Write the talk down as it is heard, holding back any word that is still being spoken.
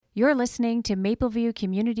You're listening to Mapleview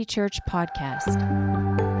Community Church podcast.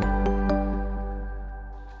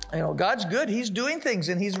 You know, God's good. He's doing things,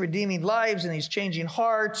 and He's redeeming lives, and He's changing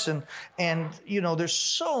hearts, and you know, there's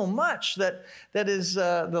so much that is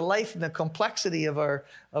the life and the complexity of our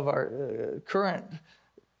current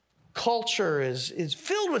culture is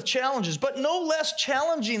filled with challenges, but no less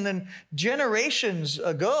challenging than generations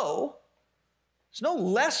ago. It's no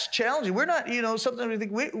less challenging. We're not, you know, something we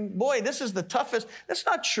think, boy, this is the toughest. That's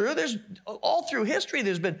not true. There's all through history,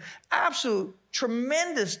 there's been absolute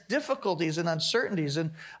tremendous difficulties and uncertainties.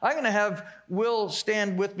 And I'm going to have Will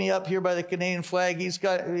stand with me up here by the Canadian flag.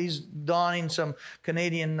 He's donning some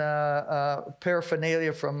Canadian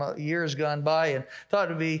paraphernalia from years gone by, and thought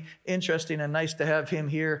it'd be interesting and nice to have him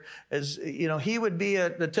here. As you know, he would be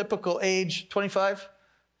at the typical age, 25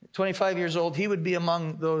 years old. He would be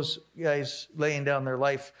among those guys laying down their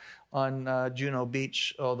life on Juno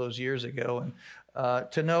Beach all those years ago.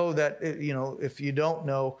 And to know that, you know, if you don't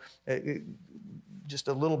know, just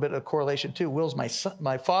a little bit of correlation too. Will's my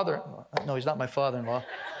father. No, he's not my father-in-law.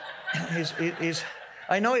 He's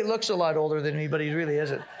I know he looks a lot older than me, but he really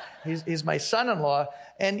isn't. He's my son-in-law.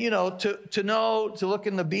 And, you know, to look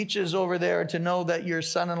in the beaches over there, to know that your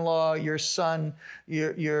son-in-law, your son,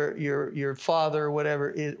 your father,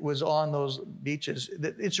 whatever, it was on those beaches,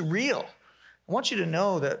 it's real. I want you to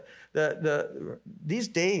know that these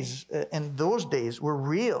days and those days were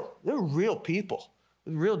real. They were real people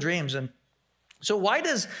with real dreams. And so why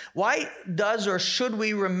does or should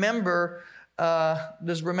we remember,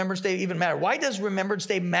 does Remembrance Day even matter? Why does Remembrance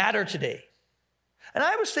Day matter today? And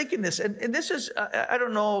I was thinking this, and this is, I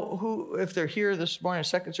don't know if they're here this morning,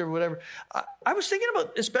 second service, whatever. I was thinking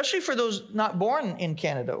about, especially for those not born in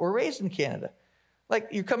Canada or raised in Canada. Like,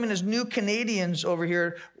 you're coming as new Canadians over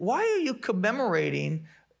here. Why are you commemorating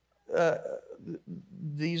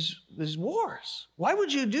these wars? Why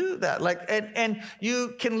would you do that? Like, and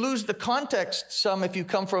you can lose the context some if you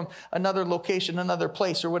come from another location, another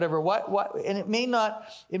place, or whatever. Why? And it may not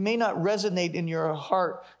resonate in your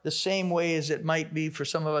heart the same way as it might be for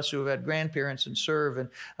some of us who have had grandparents and serve. And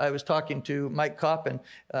I was talking to Mike Coppin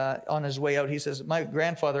on his way out. He says, my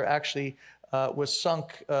grandfather actually was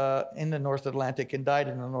sunk in the North Atlantic and died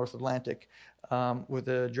in the North Atlantic with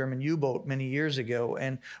a German U-boat many years ago.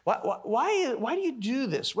 And why do you do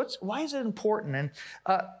this? Why is it important? And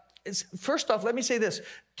first off, let me say this.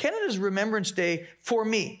 Canada's Remembrance Day, for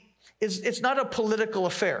me, it's not a political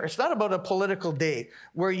affair. It's not about a political day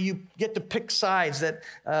where you get to pick sides that,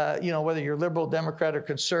 you know, whether you're liberal, Democrat, or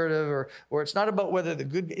conservative, or it's not about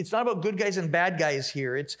it's not about good guys and bad guys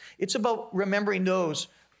here. It's about remembering those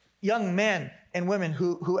young men and women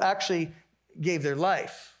who actually gave their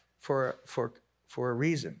life for a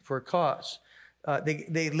reason, for a cause.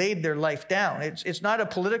 They laid their life down. It's not a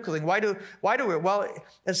political thing. Why do we? Well,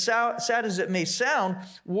 as sad as it may sound,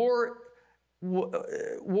 war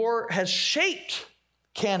has shaped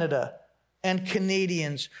Canada and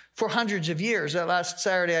Canadians for hundreds of years. Last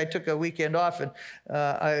Saturday, I took a weekend off, and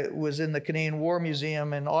I was in the Canadian War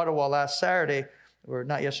Museum in Ottawa last Saturday, or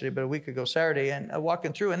not yesterday, but a week ago Saturday, and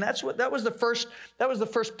walking through, and that was the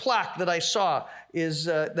first plaque that I saw, is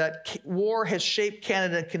that war has shaped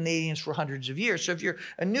Canada and Canadians for hundreds of years. So if you're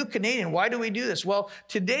a new Canadian, why do we do this? Well,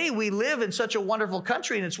 today we live in such a wonderful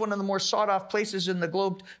country, and it's one of the more sought-off places in the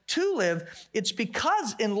globe to live. It's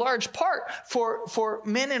because, in large part, for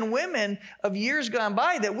men and women of years gone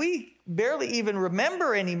by that we barely even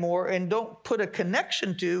remember anymore and don't put a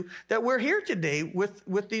connection to, that we're here today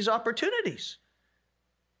with these opportunities.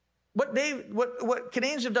 What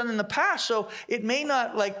Canadians have done in the past, so it may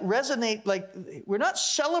not resonate. Like, we're not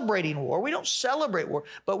celebrating war. We don't celebrate war,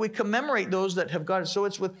 but we commemorate those that have got it. So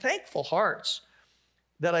it's with thankful hearts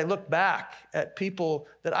that I look back at people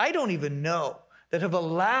that I don't even know, that have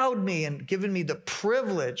allowed me and given me the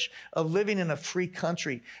privilege of living in a free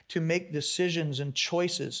country to make decisions and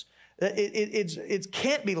choices. It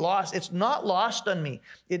can't be lost. It's not lost on me.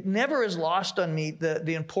 It never is lost on me,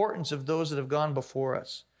 the importance of those that have gone before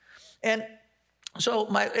us. And so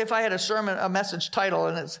if I had a message title,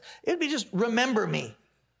 and it'd be just Remember Me.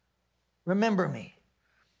 Remember Me.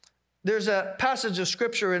 There's a passage of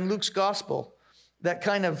scripture in Luke's gospel that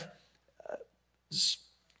kind of just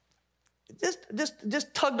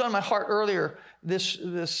tugged on my heart earlier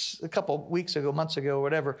this a couple weeks ago, months ago,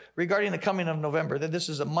 whatever, regarding the coming of November, that this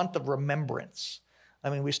is a month of remembrance. I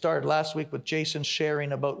mean, we started last week with Jason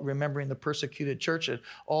sharing about remembering the persecuted church and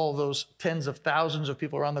all those tens of thousands of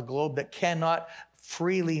people around the globe that cannot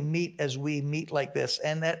freely meet as we meet like this,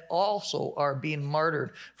 and that also are being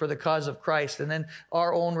martyred for the cause of Christ. And then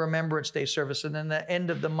our own Remembrance Day service. And then the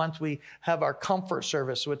end of the month, we have our comfort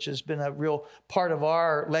service, which has been a real part of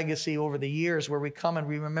our legacy over the years, where we come and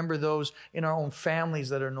we remember those in our own families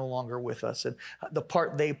that are no longer with us and the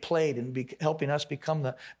part they played in helping us become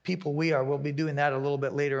the people we are. We'll be doing that a little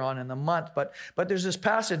bit later on in the month. But there's this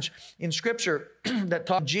passage in Scripture that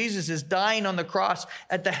talks Jesus is dying on the cross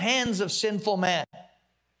at the hands of sinful man.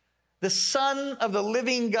 The Son of the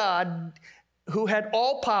living God, who had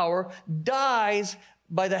all power, dies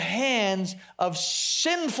by the hands of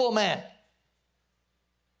sinful man.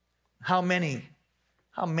 How many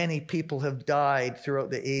people have died throughout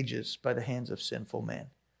the ages by the hands of sinful man?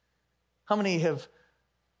 How many have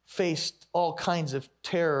faced all kinds of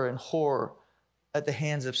terror and horror at the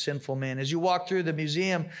hands of sinful men? As you walk through the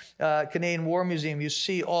museum, Canadian War Museum, you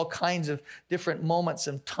see all kinds of different moments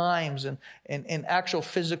and times and actual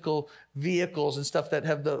physical vehicles and stuff that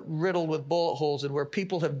have riddled with bullet holes and where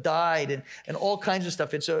people have died and all kinds of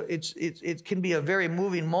stuff. It can be a very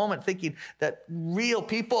moving moment thinking that real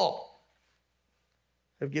people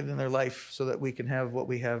have given their life so that we can have what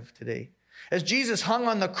we have today. As Jesus hung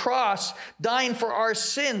on the cross, dying for our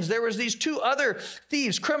sins, there was these two other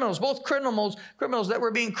thieves, both criminals that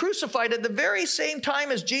were being crucified at the very same time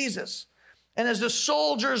as Jesus. And as the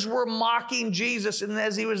soldiers were mocking Jesus, and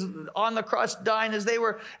as he was on the cross dying, as they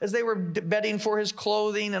were betting for his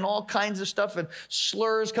clothing and all kinds of stuff and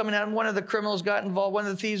slurs coming out, and one of the criminals got involved. One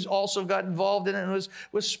of the thieves also got involved in it and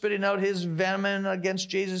was spitting out his venom against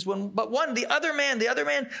Jesus. But the other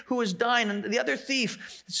man who was dying, and the other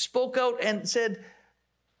thief spoke out and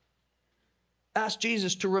asked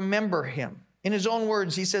Jesus to remember him. In his own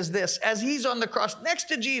words, he says this, as he's on the cross next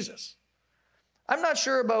to Jesus. I'm not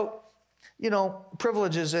sure about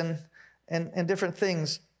privileges and different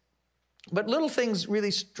things. But little things really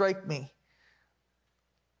strike me.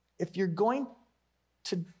 If you're going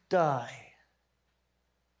to die,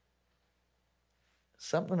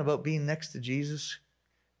 something about being next to Jesus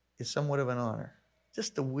is somewhat of an honor.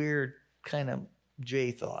 Just a weird kind of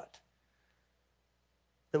J thought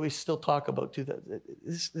that we still talk about too.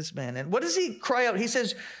 This man. And what does he cry out? He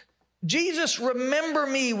says, Jesus, remember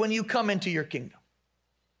me when you come into your kingdom.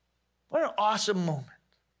 What an awesome moment.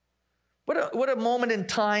 What a moment in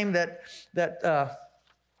time that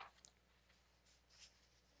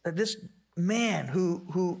this man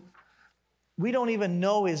who we don't even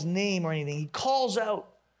know his name or anything, he calls out.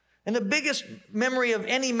 And the biggest memory of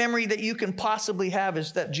any memory that you can possibly have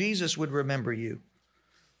is that Jesus would remember you.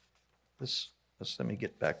 Let me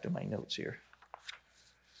get back to my notes here.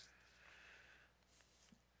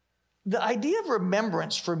 The idea of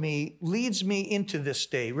remembrance for me leads me into this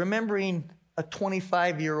day, remembering a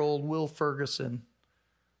 25-year-old Will Ferguson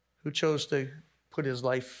who chose to put his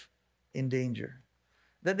life in danger,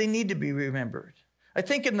 that they need to be remembered. I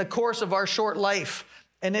think in the course of our short life,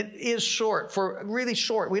 and it is short, for really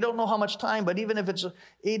short, we don't know how much time, but even if it's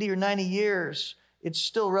 80 or 90 years, it's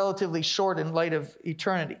still relatively short in light of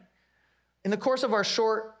eternity. In the course of our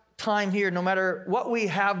short time here, no matter what we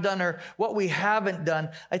have done or what we haven't done,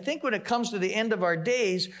 I think when it comes to the end of our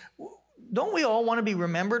days, don't we all want to be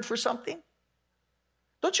remembered for something?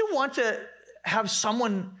 Don't you want to have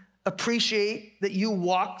someone appreciate that you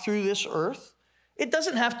walk through this earth? It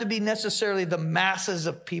doesn't have to be necessarily the masses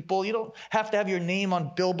of people. You don't have to have your name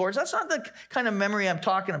on billboards. That's not the kind of memory I'm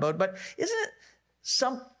talking about. But isn't it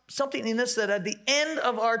something in this that at the end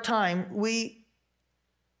of our time, we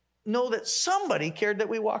know that somebody cared that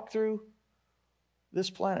we walked through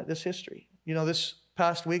this planet, this history? This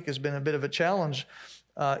past week has been a bit of a challenge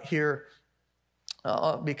here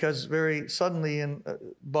because very suddenly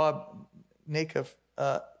Bob Nakeff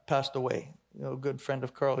passed away. A good friend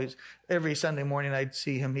of Carl. Every Sunday morning I'd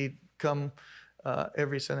see him. He'd come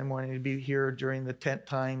every Sunday morning. He'd be here during the tent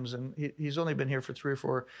times, and he's only been here for 3 or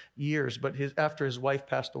 4 years. But after his wife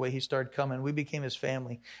passed away, he started coming. We became his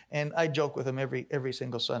family, and I joke with him every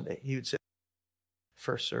single Sunday. He would sit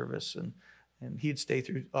first service, and he'd stay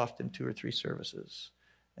through often 2 or 3 services.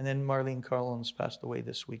 And then Marlene Collins passed away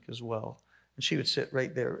this week as well, and she would sit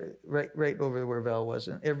right there, right over where Val was.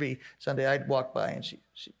 And every Sunday I'd walk by, and she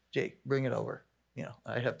Jake, bring it over.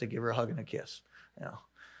 I'd have to give her a hug and a kiss.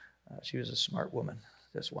 She was a smart woman.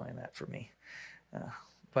 That's why that for me.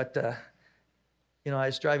 But I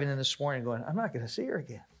was driving in this morning going, I'm not going to see her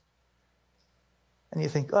again. And you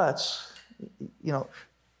think, it's,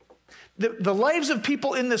 the lives of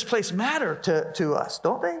people in this place matter to us,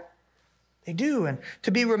 don't they? They do. And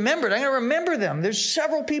to be remembered, I'm going to remember them. There's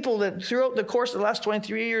several people that throughout the course of the last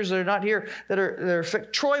 23 years that are not here that are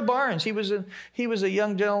Troy Barnes. He was a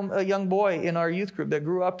young boy in our youth group that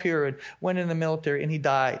grew up here and went in the military, and he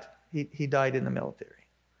died. He died in the military.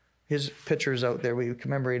 His picture's out there. We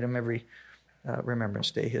commemorate him every Remembrance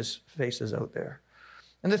Day. His face is out there.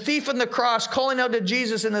 And the thief on the cross calling out to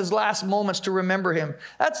Jesus in his last moments to remember him.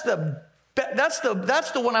 That's the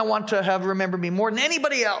one I want to have remember me more than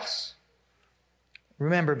anybody else.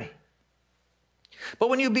 Remember me. But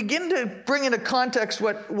when you begin to bring into context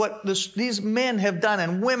what these men have done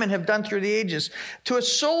and women have done through the ages, to a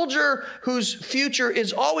soldier whose future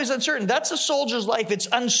is always uncertain, that's a soldier's life. It's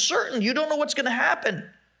uncertain. You don't know what's going to happen.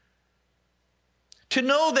 To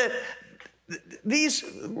know that these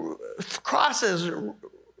crosses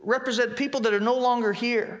represent people that are no longer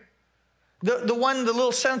here. The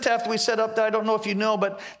little cenotaph we set up, that I don't know if you know,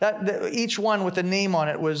 but each one with a name on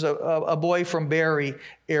it was a boy from Barrie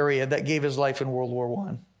area that gave his life in World War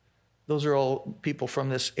I. Those are all people from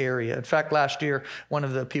this area. In fact, last year, one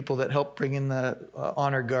of the people that helped bring in the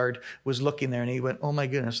honor guard was looking there, and he went, "Oh my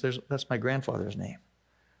goodness, that's my grandfather's name.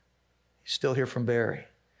 He's still here from Barrie."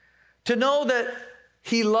 To know that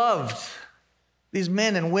he loved these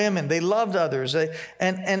men and women, they loved others, and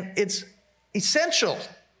it's essential.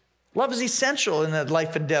 Love is essential in that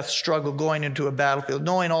life and death struggle going into a battlefield,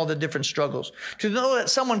 knowing all the different struggles. To know that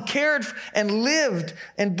someone cared and lived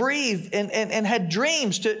and breathed and had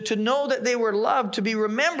dreams, to know that they were loved, to be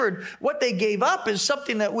remembered. What they gave up is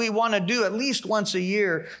something that we want to do at least once a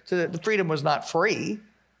year. The freedom was not free.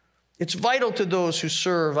 It's vital to those who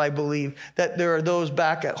serve, I believe, that there are those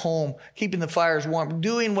back at home, keeping the fires warm,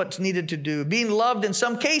 doing what's needed to do. Being loved in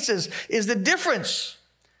some cases is the difference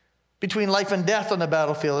between life and death on the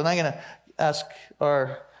battlefield. And I'm going to ask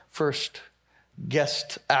our first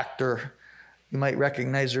guest actor. You might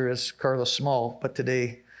recognize her as Carla Small, but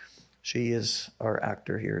today she is our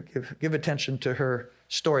actor here. Give attention to her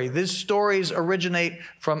story. These stories originate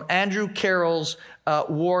from Andrew Carroll's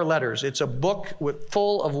War Letters. It's a book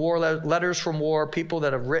full of war letters from war, people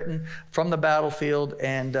that have written from the battlefield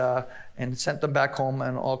and sent them back home,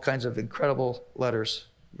 and all kinds of incredible letters.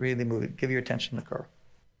 Really moving. Give your attention to Carl.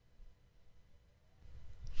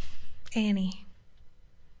 Annie,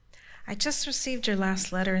 I just received your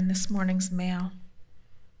last letter in this morning's mail.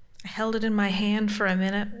 I held it in my hand for a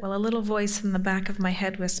minute while a little voice in the back of my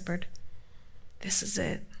head whispered, "This is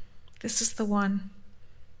it. This is the one."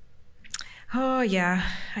 Oh, yeah,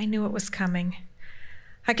 I knew it was coming.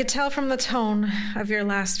 I could tell from the tone of your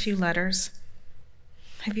last few letters.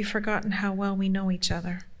 Have you forgotten how well we know each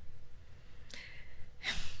other?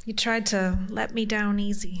 You tried to let me down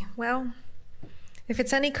easy. Well, if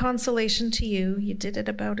it's any consolation to you, you did it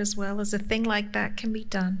about as well as a thing like that can be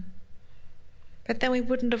done. But then we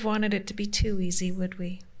wouldn't have wanted it to be too easy, would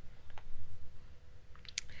we?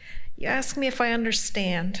 You ask me if I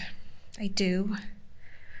understand. I do.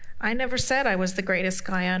 I never said I was the greatest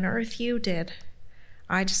guy on earth. You did.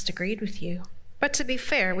 I just agreed with you. But to be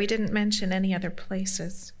fair, we didn't mention any other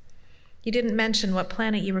places. You didn't mention what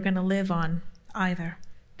planet you were going to live on, either.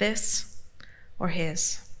 This or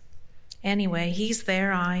his. Anyway, he's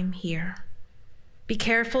there, I'm here. Be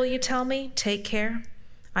careful, you tell me? Take care?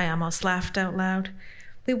 I almost laughed out loud.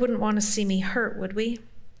 We wouldn't want to see me hurt, would we?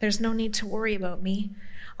 There's no need to worry about me.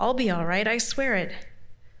 I'll be all right, I swear it.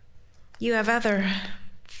 You have other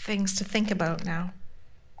things to think about now.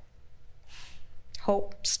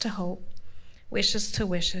 Hopes to hope, wishes to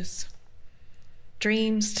wishes,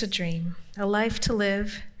 dreams to dream, a life to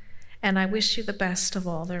live, and I wish you the best of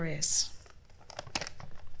all there is.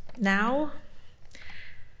 Now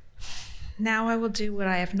I will do what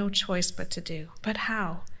I have no choice but to do. But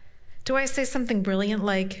how? Do I say something brilliant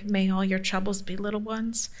like, "May all your troubles be little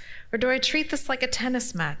ones"? Or do I treat this like a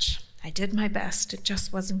tennis match? I did my best, it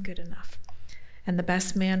just wasn't good enough. And the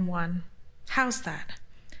best man won. How's that?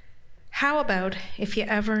 How about if you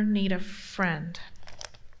ever need a friend?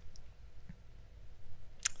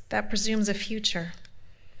 That presumes a future.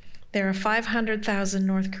 There are 500,000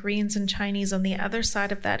 North Koreans and Chinese on the other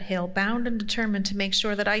side of that hill, bound and determined to make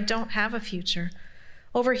sure that I don't have a future.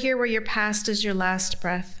 Over here where your past is your last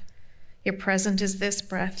breath, your present is this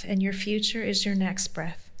breath, and your future is your next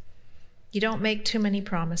breath. You don't make too many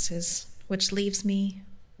promises, which leaves me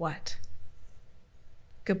what?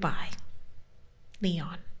 Goodbye.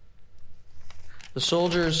 Leon. The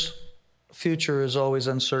soldier's future is always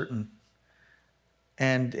uncertain.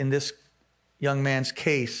 And in this young man's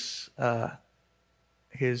case,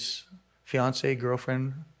 his fiancée,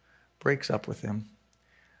 girlfriend, breaks up with him.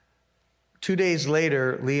 2 days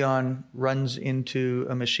later, Leon runs into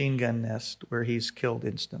a machine gun nest where he's killed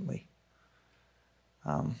instantly.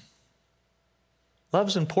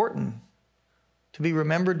 Love's important to be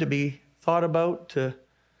remembered, to be thought about, to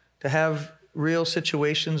have real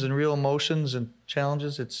situations and real emotions and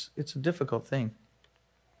challenges. It's a difficult thing.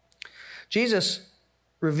 Jesus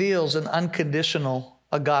reveals an unconditional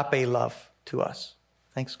agape love to us.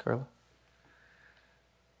 Thanks, Carla.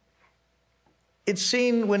 It's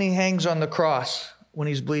seen when he hangs on the cross, when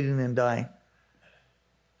he's bleeding and dying.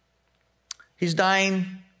 He's dying,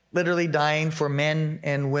 literally dying for men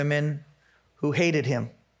and women who hated him.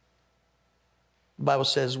 The Bible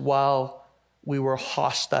says, while we were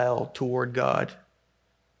hostile toward God,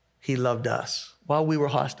 he loved us. While we were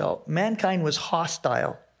hostile, mankind was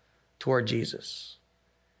hostile toward Jesus.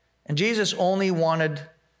 And Jesus only wanted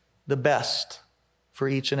the best for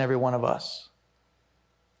each and every one of us,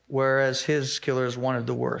 whereas his killers wanted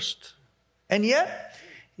the worst. And yet,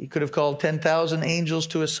 he could have called 10,000 angels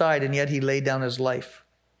to his side, and yet he laid down his life.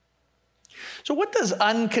 So what does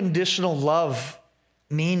unconditional love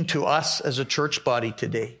mean to us as a church body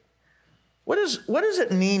today? What does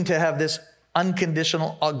it mean to have this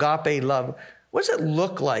unconditional agape love? What does it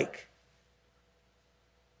look like?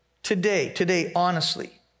 Today,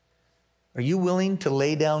 honestly, are you willing to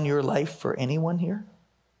lay down your life for anyone here?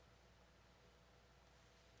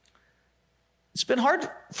 It's been hard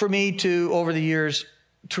for me over the years,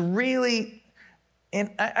 to really,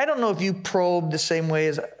 and I don't know if you probe the same way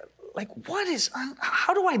as, like,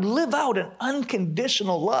 how do I live out an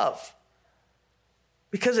unconditional love?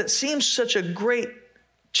 Because it seems such a great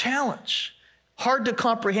challenge, hard to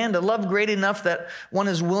comprehend, a love great enough that one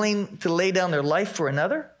is willing to lay down their life for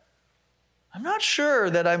another. I'm not sure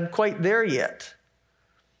that I'm quite there yet.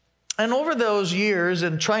 And over those years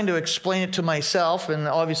and trying to explain it to myself, and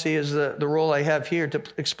obviously is the role I have here to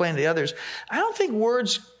explain to others, I don't think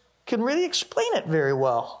words can really explain it very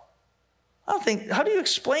well. How do you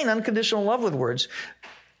explain unconditional love with words?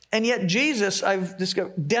 And yet Jesus, I've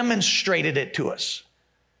discovered, demonstrated it to us.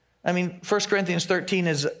 I mean, 1 Corinthians 13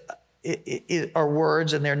 are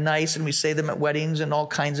words, and they're nice, and we say them at weddings and all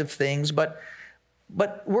kinds of things, but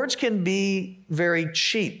words can be very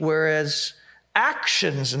cheap, whereas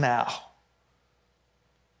actions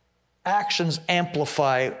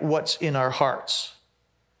amplify what's in our hearts.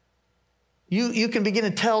 You can begin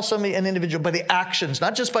to tell an individual by the actions,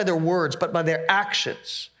 not just by their words, but by their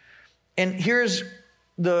actions. And here's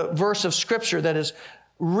the verse of Scripture that has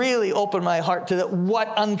really opened my heart to what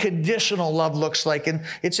unconditional love looks like. And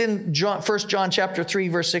it's in 1 John chapter 3,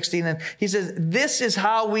 verse 16. And he says, this is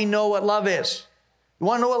how we know what love is. You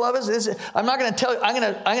want to know what love is? I'm not going to tell you. I'm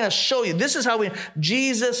going to show you. This is how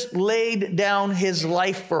Jesus laid down his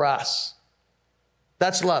life for us.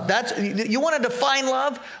 That's love. You want to define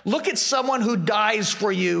love? Look at someone who dies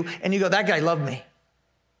for you, and you go, that guy loved me.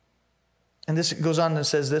 And this goes on and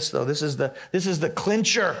says this, though. This is the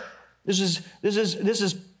clincher. This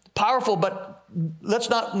is powerful, but let's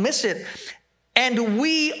not miss it. And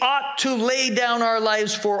we ought to lay down our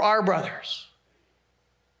lives for our brothers.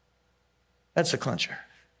 That's the clincher.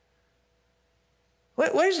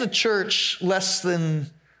 Why is the church less than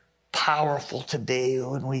powerful today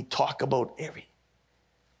when we talk about everything?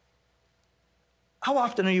 How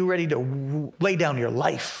often are you ready to lay down your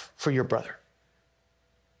life for your brother?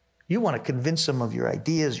 You want to convince them of your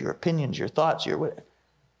ideas, your opinions, your thoughts,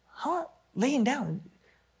 laying down.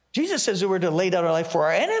 Jesus says that we're to lay down our life for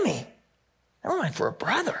our enemy, never mind for a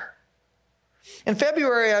brother. In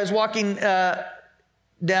February, I was walking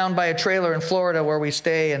down by a trailer in Florida where we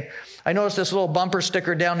stay, and I noticed this little bumper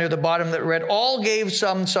sticker down near the bottom that read, all gave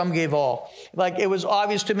some gave all. Like, it was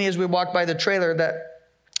obvious to me as we walked by the trailer that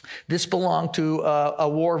this belonged to a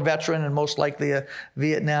war veteran, and most likely a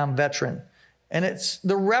Vietnam veteran. And it's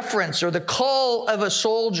the reference or the call of a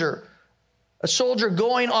soldier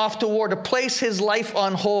going off to war to place his life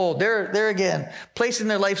on hold. There again, placing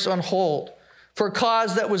their lives on hold for a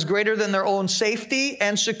cause that was greater than their own safety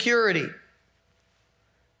and security.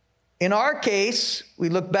 In our case, we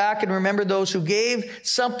look back and remember those who gave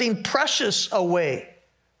something precious away.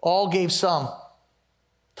 All gave some.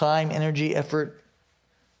 Time, energy, effort,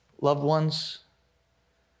 loved ones.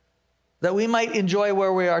 That we might enjoy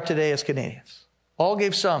where we are today as Canadians. All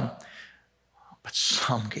gave some, but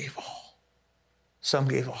some gave all. Some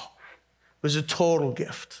gave all. It was a total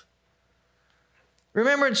gift.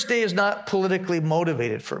 Remembrance Day is not politically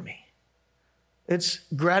motivated for me. It's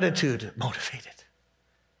gratitude motivated.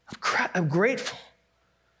 I'm grateful.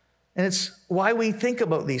 And it's why we think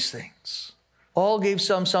about these things. All gave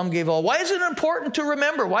some gave all. Why is it important to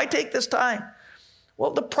remember? Why take this time?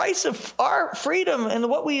 Well, the price of our freedom and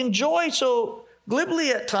what we enjoy so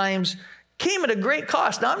glibly at times came at a great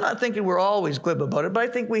cost. Now, I'm not thinking we're always glib about it, but I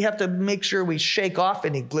think we have to make sure we shake off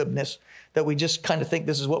any glibness, that we just kind of think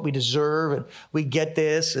this is what we deserve and we get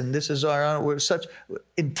this and this is we're such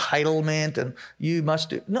entitlement and you must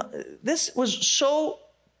do. No, this was so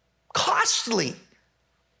costly.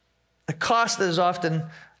 A cost that is often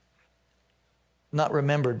not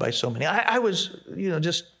remembered by so many. I was,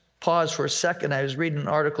 just pause for a second. I was reading an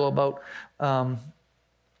article about,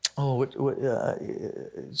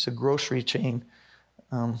 it's a grocery chain.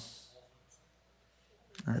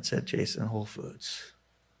 That's it, Jason, Whole Foods.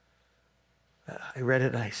 I read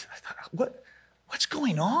it and I thought, what's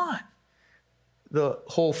going on? The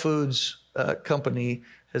Whole Foods company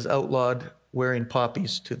has outlawed wearing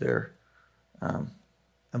poppies to their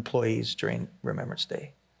employees during Remembrance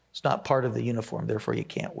Day. It's not part of the uniform, therefore you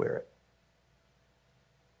can't wear it.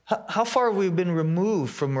 How far have we been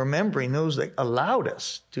removed from remembering those that allowed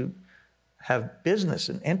us to have business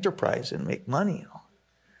and enterprise and make money?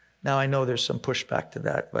 Now, I know there's some pushback to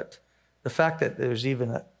that, but the fact that there's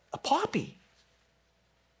even a poppy.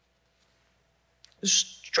 There's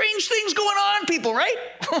strange things going on, people, right?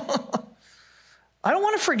 I don't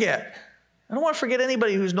want to forget. I don't want to forget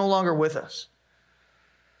anybody who's no longer with us.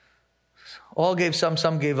 All gave some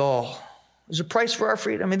gave all. There's a price for our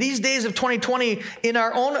freedom. I mean, these days of 2020, in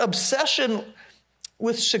our own obsession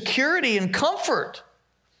with security and comfort,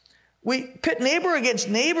 we pit neighbor against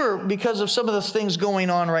neighbor because of some of the things going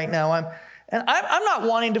on right now. I'm not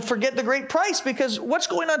wanting to forget the great price, because what's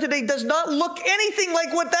going on today does not look anything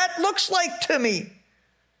like what that looks like to me.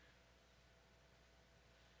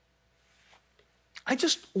 I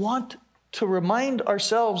just want to remind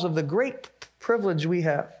ourselves of the great privilege we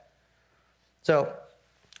have. So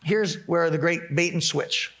here's where the great bait and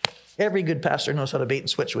switch. Every good pastor knows how to bait and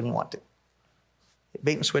switch when you want to.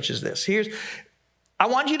 Bait and switch is this. I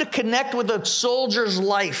want you to connect with a soldier's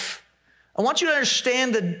life. I want you to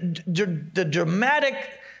understand the dramatic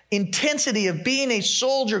intensity of being a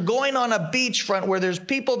soldier going on a beachfront where there's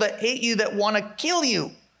people that hate you, that want to kill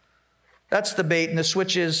you. That's the bait, and the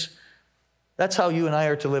switch is, that's how you and I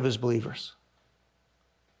are to live as believers.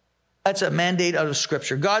 That's a mandate out of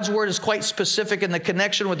Scripture. God's word is quite specific in the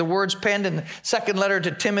connection with the words penned in the second letter to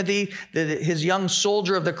Timothy, his young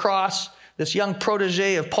soldier of the cross, this young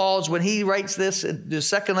protege of Paul's, when he writes this in the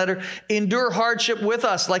second letter: endure hardship with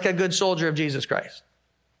us like a good soldier of Jesus Christ.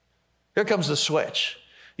 Here comes the switch.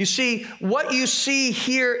 You see, what you see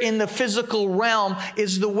here in the physical realm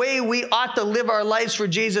is the way we ought to live our lives for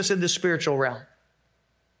Jesus in the spiritual realm.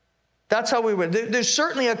 That's how we would. There's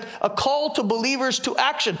certainly a call to believers to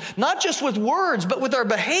action, not just with words, but with our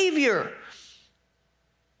behavior,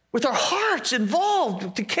 with our hearts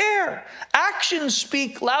involved, to care. Actions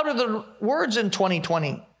speak louder than words in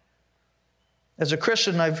 2020. As a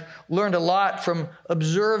Christian, I've learned a lot from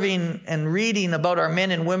observing and reading about our men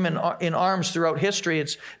and women in arms throughout history.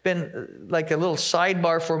 It's been like a little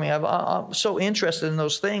sidebar for me. I'm so interested in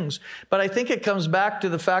those things. But I think it comes back to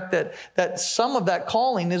the fact that some of that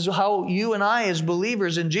calling is how you and I as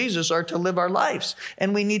believers in Jesus are to live our lives.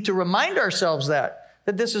 And we need to remind ourselves that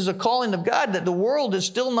this is a calling of God, that the world is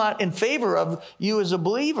still not in favor of you as a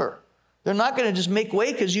believer. They're not going to just make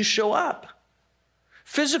way because you show up.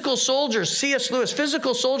 Physical soldiers, C.S. Lewis,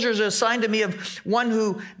 physical soldiers are assigned to me of one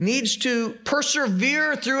who needs to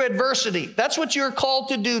persevere through adversity. That's what you're called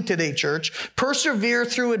to do today, church. Persevere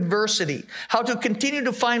through adversity. How to continue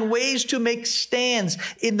to find ways to make stands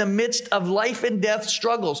in the midst of life and death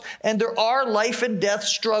struggles. And there are life and death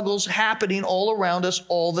struggles happening all around us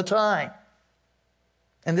all the time.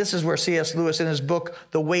 And this is where C.S. Lewis, in his book,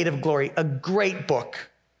 The Weight of Glory, a great book,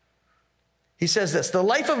 he says this: the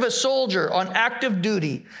life of a soldier on active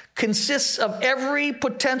duty consists of every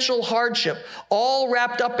potential hardship, all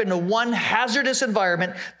wrapped up into one hazardous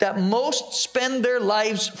environment that most spend their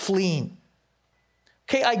lives fleeing.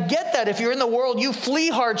 Okay, I get that. If you're in the world, you flee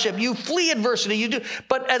hardship, you flee adversity, you do.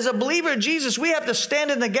 But as a believer in Jesus, we have to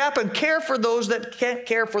stand in the gap and care for those that can't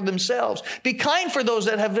care for themselves. Be kind for those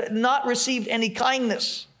that have not received any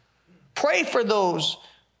kindness. Pray for those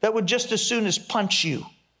that would just as soon as punch you.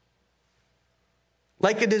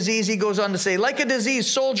 Like a disease, he goes on to say, like a disease,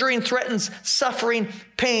 soldiering threatens suffering,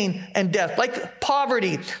 pain, and death. Like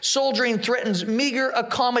poverty, soldiering threatens meager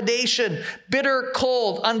accommodation, bitter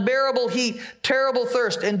cold, unbearable heat, terrible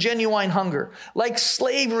thirst, and genuine hunger. Like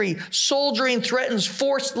slavery, soldiering threatens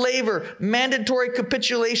forced labor, mandatory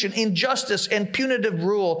capitulation, injustice, and punitive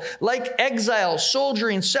rule. Like exile,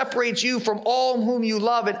 soldiering separates you from all whom you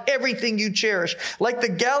love and everything you cherish. Like the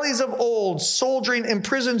galleys of old, soldiering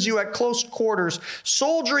imprisons you at close quarters.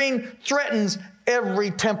 Soldiering threatens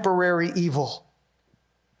every temporary evil.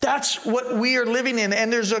 That's what we are living in.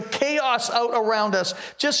 And there's a chaos out around us.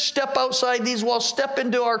 Just step outside these walls, step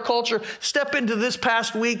into our culture, step into this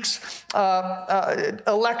past week's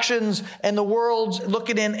elections, and the world's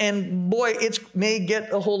looking in, and boy, it may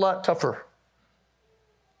get a whole lot tougher.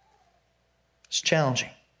 It's challenging.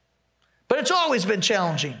 But it's always been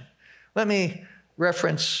challenging. Let me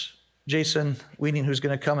reference Jason Weeding, who's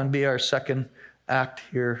going to come and be our second act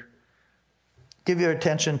here. Give your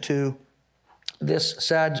attention to this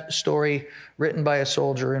sad story written by a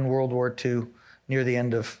soldier in World War II near the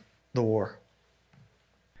end of the war.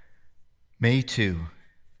 May 2,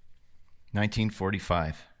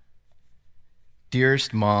 1945.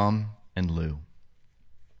 Dearest Mom and Lou,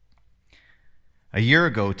 a year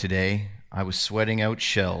ago today, I was sweating out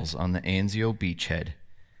shells on the Anzio beachhead.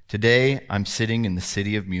 Today, I'm sitting in the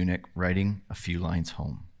city of Munich writing a few lines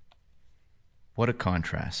home. What a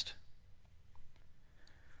contrast.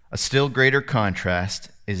 A still greater contrast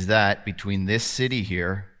is that between this city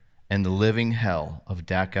here and the living hell of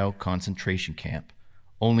Dachau concentration camp,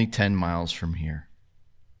 only 10 miles from here.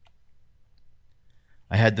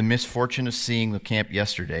 I had the misfortune of seeing the camp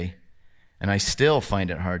yesterday, and I still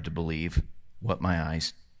find it hard to believe what my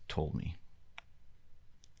eyes told me.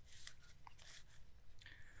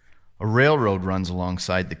 A railroad runs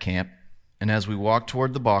alongside the camp, and as we walked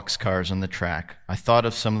toward the boxcars on the track, I thought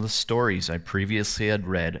of some of the stories I previously had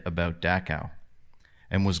read about Dachau,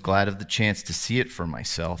 and was glad of the chance to see it for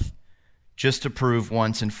myself, just to prove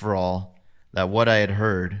once and for all that what I had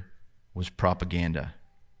heard was propaganda.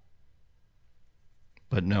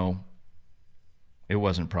 But no, it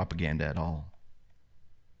wasn't propaganda at all.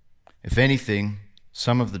 If anything,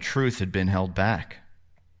 some of the truth had been held back.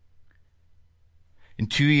 In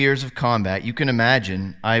 2 years of combat, you can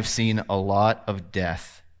imagine I've seen a lot of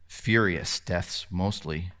death, furious deaths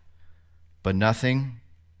mostly, but nothing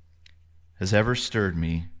has ever stirred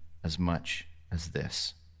me as much as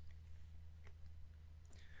this.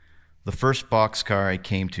 The first boxcar I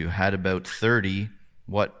came to had about 30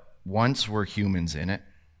 what once were humans in it.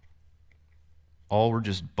 All were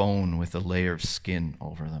just bone with a layer of skin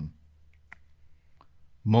over them.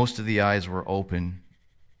 Most of the eyes were open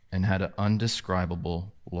and had an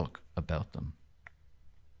undescribable look about them.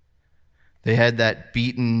 They had that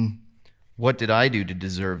beaten, what did I do to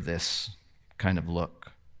deserve this kind of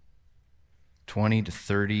look. 20 to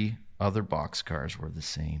 30 other boxcars were the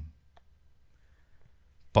same.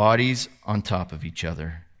 Bodies on top of each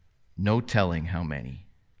other, no telling how many.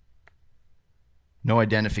 No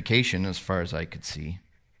identification as far as I could see.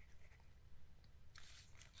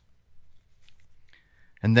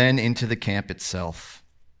 And then into the camp itself.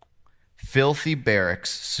 Filthy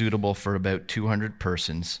barracks suitable for about 200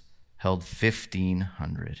 persons held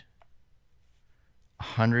 1,500.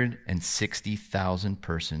 160,000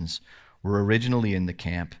 persons were originally in the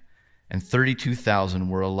camp, and 32,000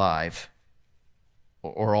 were alive,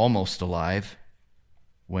 or almost alive,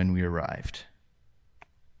 when we arrived.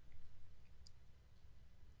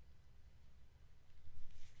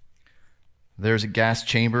 There's a gas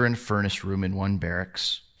chamber and furnace room in one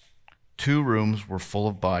barracks. 2 rooms were full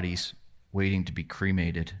of bodies waiting to be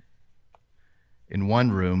cremated. In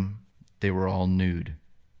one room, they were all nude.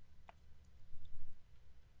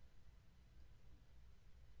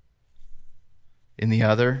 In the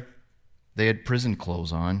other, they had prison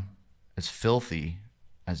clothes on, as filthy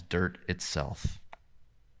as dirt itself.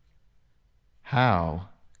 How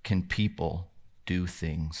can people do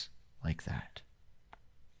things like that?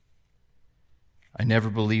 I never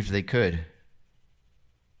believed they could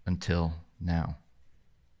until now.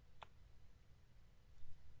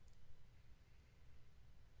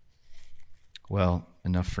 Well,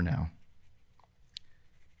 enough for now.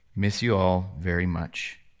 Miss you all very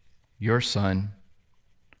much. Your son,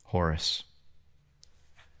 Horace.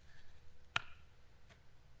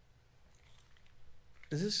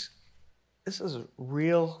 This is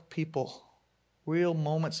real people, real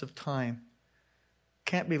moments of time.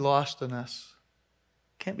 Can't be lost in us.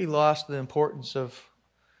 Can't be lost in the importance of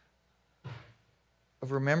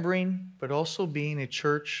remembering, but also being a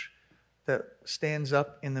church that stands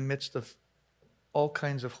up in the midst of all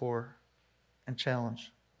kinds of horror and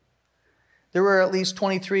challenge. There were at least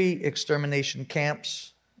 23 extermination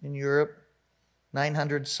camps in Europe,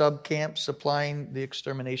 900 sub-camps supplying the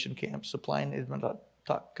extermination camps, supplying, I'm not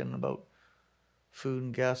talking about food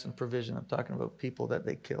and gas and provision, I'm talking about people that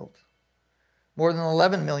they killed. More than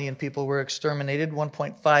 11 million people were exterminated,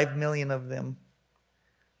 1.5 million of them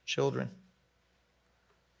children.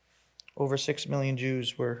 Over 6 million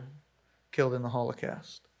Jews were killed in the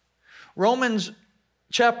Holocaust. Romans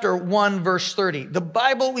chapter 1, verse 30. The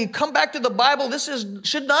Bible, we come back to the Bible. This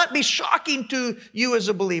should not be shocking to you as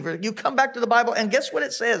a believer. You come back to the Bible, and guess what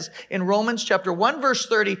it says in Romans chapter 1, verse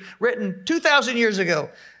 30, written 2,000 years ago?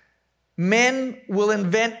 Men will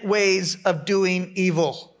invent ways of doing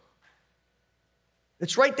evil.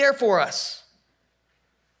 It's right there for us.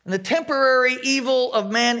 And the temporary evil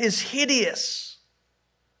of man is hideous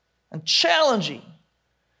and challenging.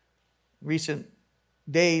 Recent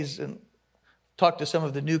days, and talked to some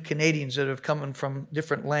of the new Canadians that have come in from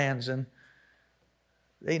different lands, and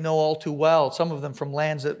they know all too well, some of them from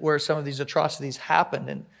lands where some of these atrocities happened,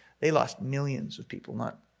 and they lost millions of people,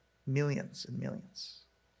 not millions and millions.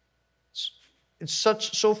 It's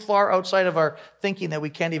so far outside of our thinking that we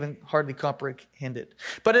can't even hardly comprehend it.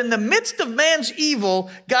 But in the midst of man's evil,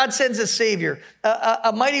 God sends a Savior,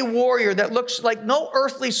 a mighty warrior that looks like no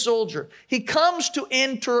earthly soldier. He comes to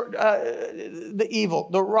enter the evil,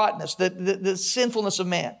 the rottenness, the sinfulness of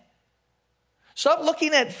man. Stop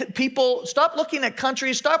looking at people, stop looking at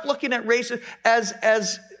countries, stop looking at races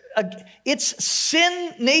as it's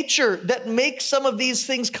sin nature that makes some of these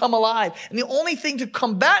things come alive. And the only thing to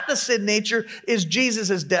combat the sin nature is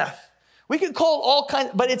Jesus' death. We can call it all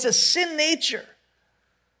kinds, but it's a sin nature.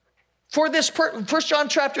 For this, 1 John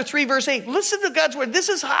chapter 3, verse 8, listen to God's word. This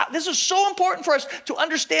is so important for us to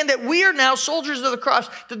understand that we are now soldiers of the cross,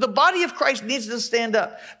 that the body of Christ needs to stand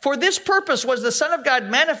up. For this purpose was the Son of God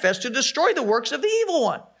manifest to destroy the works of the evil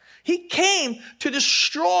one. He came to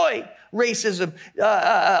destroy racism,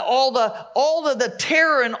 all the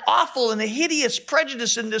terror and awful and the hideous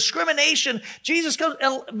prejudice and discrimination. Jesus comes,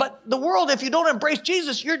 but the world, if you don't embrace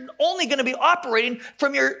Jesus, you're only going to be operating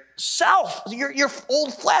from yourself, your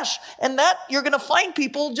old flesh, and that you're going to find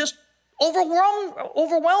people just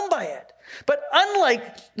overwhelmed by it. But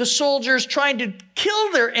unlike the soldiers trying to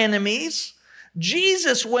kill their enemies,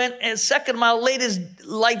 Jesus went a second mile, laid his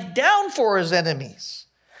life down for his enemies.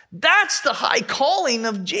 That's the high calling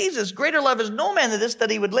of Jesus. Greater love is no man than this, that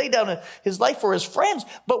he would lay down his life for his friends.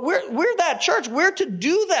 But we're that church. We're to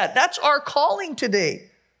do that. That's our calling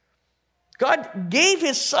today. God gave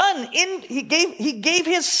his son he gave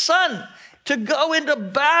his son to go into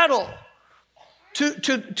battle,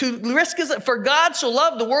 to risk his life. For God so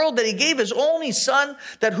loved the world that he gave his only son,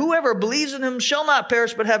 that whoever believes in him shall not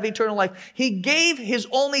perish but have eternal life. He gave his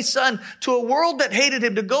only son to a world that hated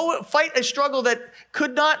him, to go fight a struggle that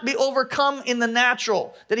could not be overcome in the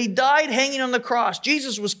natural, that he died hanging on the cross.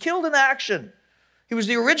 Jesus was killed in action. He was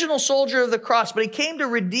the original soldier of the cross, but he came to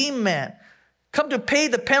redeem man, come to pay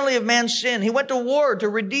the penalty of man's sin. He went to war to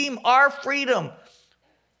redeem our freedom,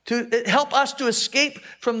 to help us to escape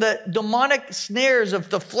from the demonic snares of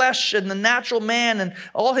the flesh and the natural man and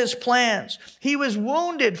all his plans. He was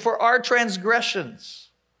wounded for our transgressions.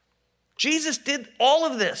 Jesus did all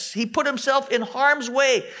of this. He put himself in harm's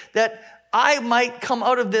way that I might come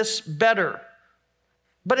out of this better.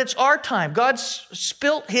 But it's our time. God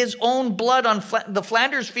spilt his own blood on the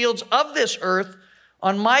Flanders fields of this earth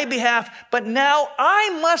on my behalf, but now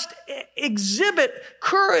I must exhibit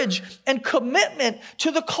courage and commitment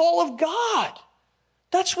to the call of God.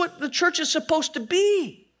 That's what the church is supposed to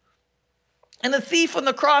be. And the thief on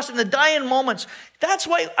the cross and the dying moments, that's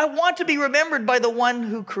why I want to be remembered by the one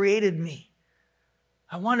who created me.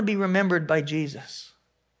 I want to be remembered by Jesus.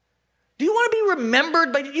 Do you want to be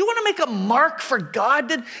remembered by, do you want to make a mark for God?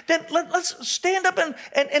 Then let's stand up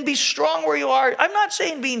and be strong where you are. I'm not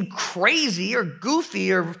saying being crazy or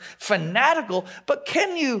goofy or fanatical, but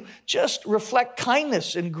can you just reflect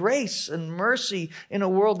kindness and grace and mercy in a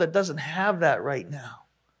world that doesn't have that right now?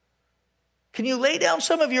 Can you lay down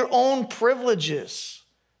some of your own privileges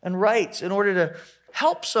and rights in order to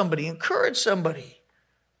help somebody, encourage somebody,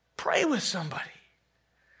 pray with somebody?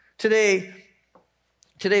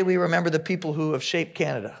 Today we remember the people who have shaped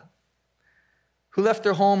Canada, who left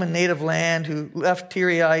their home and native land, who left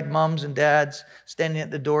teary-eyed moms and dads standing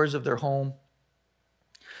at the doors of their home,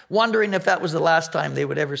 wondering if that was the last time they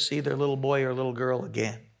would ever see their little boy or little girl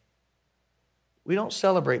again. We don't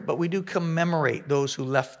celebrate, but we do commemorate those who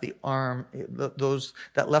left those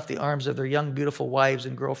that left the arms of their young, beautiful wives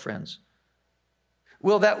and girlfriends.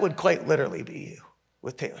 Well, that would quite literally be you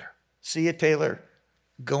with Taylor. See you, Taylor,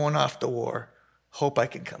 going off to war. Hope I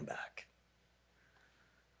can come back.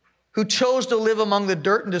 Who chose to live among the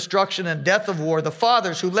dirt and destruction and death of war. The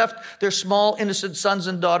fathers who left their small, innocent sons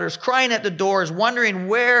and daughters crying at the doors, wondering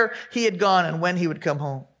where he had gone and when he would come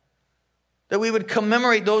home. That we would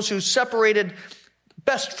commemorate those who separated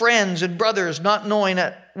best friends and brothers, not knowing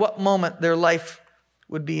at what moment their life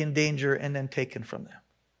would be in danger and then taken from them.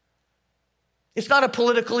 It's not a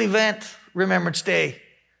political event, Remembrance Day.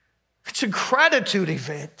 It's a gratitude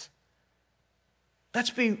event. Let's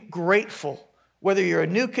be grateful, whether you're a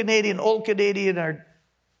new Canadian, old Canadian, or,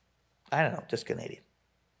 I don't know, just Canadian.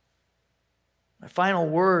 My final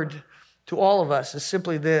word to all of us is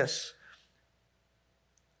simply this.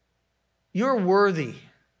 You're worthy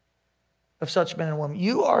of such men and women.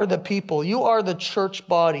 You are the people, you are the church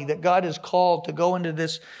body that God has called to go into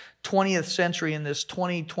this 20th century, in this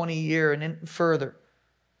 2020 year and further.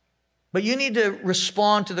 But you need to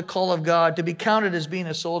respond to the call of God to be counted as being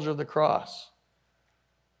a soldier of the cross.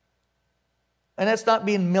 And that's not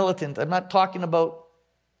being militant. I'm not talking about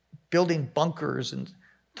building bunkers, and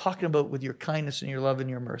talking about with your kindness and your love and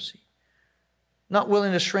your mercy. Not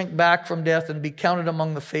willing to shrink back from death and be counted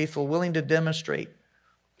among the faithful, willing to demonstrate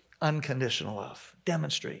unconditional love.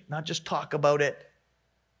 Demonstrate, not just talk about it,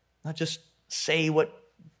 not just say what,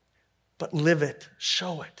 but live it,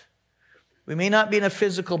 show it. We may not be in a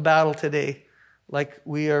physical battle today like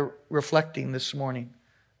we are reflecting this morning,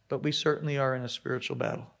 but we certainly are in a spiritual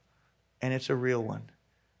battle. And it's a real one.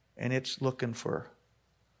 And it's looking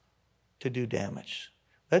to do damage.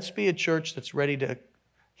 Let's be a church that's ready to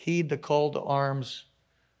heed the call to arms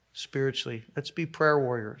spiritually. Let's be prayer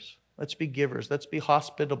warriors. Let's be givers. Let's be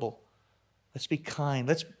hospitable. Let's be kind.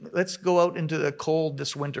 Let's go out into the cold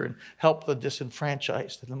this winter and help the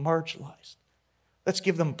disenfranchised and the marginalized. Let's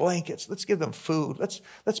give them blankets. Let's give them food.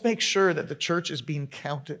 Let's make sure that the church is being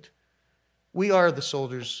counted. We are the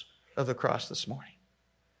soldiers of the cross this morning.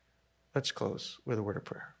 Let's close with a word of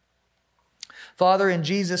prayer. Father, in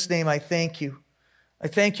Jesus' name, I thank you. I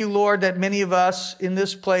thank you, Lord, that many of us in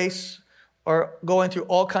this place are going through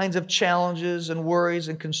all kinds of challenges and worries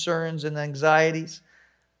and concerns and anxieties.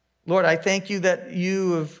 Lord, I thank you that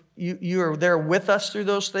you are there with us through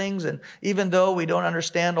those things. And even though we don't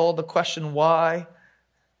understand all the question why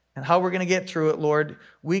and how we're going to get through it, Lord,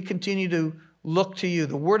 we continue to look to you,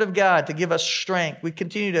 the Word of God, to give us strength. We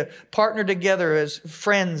continue to partner together as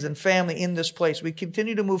friends and family in this place. We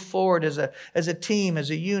continue to move forward as a team,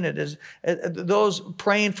 as a unit, as those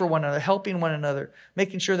praying for one another, helping one another,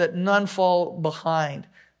 making sure that none fall behind,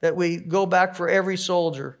 that we go back for every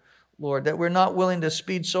soldier, Lord, that we're not willing to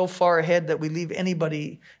speed so far ahead that we leave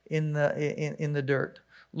anybody in the dirt.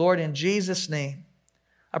 Lord, in Jesus' name,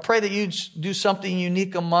 I pray that you do something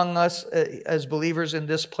unique among us as believers in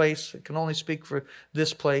this place. I can only speak for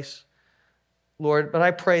this place, Lord, but I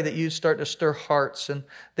pray that you start to stir hearts, and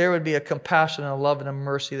there would be a compassion and a love and a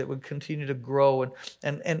mercy that would continue to grow.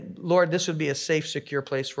 And Lord, this would be a safe, secure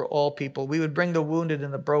place for all people. We would bring the wounded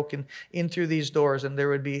and the broken in through these doors, and there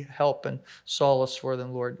would be help and solace for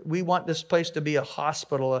them, Lord. We want this place to be a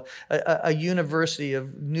hospital, a university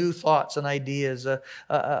of new thoughts and ideas,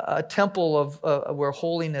 a temple of where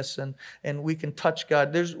holiness and we can touch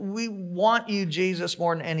God. We want you, Jesus,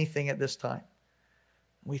 more than anything at this time.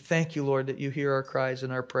 We thank you, Lord, that you hear our cries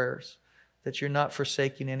and our prayers, that you're not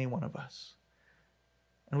forsaking any one of us.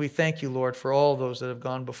 And we thank you, Lord, for all those that have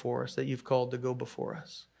gone before us, that you've called to go before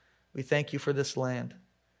us. We thank you for this land.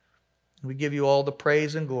 We give you all the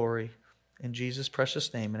praise and glory in Jesus'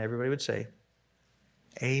 precious name. And everybody would say,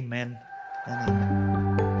 amen and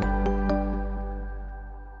amen.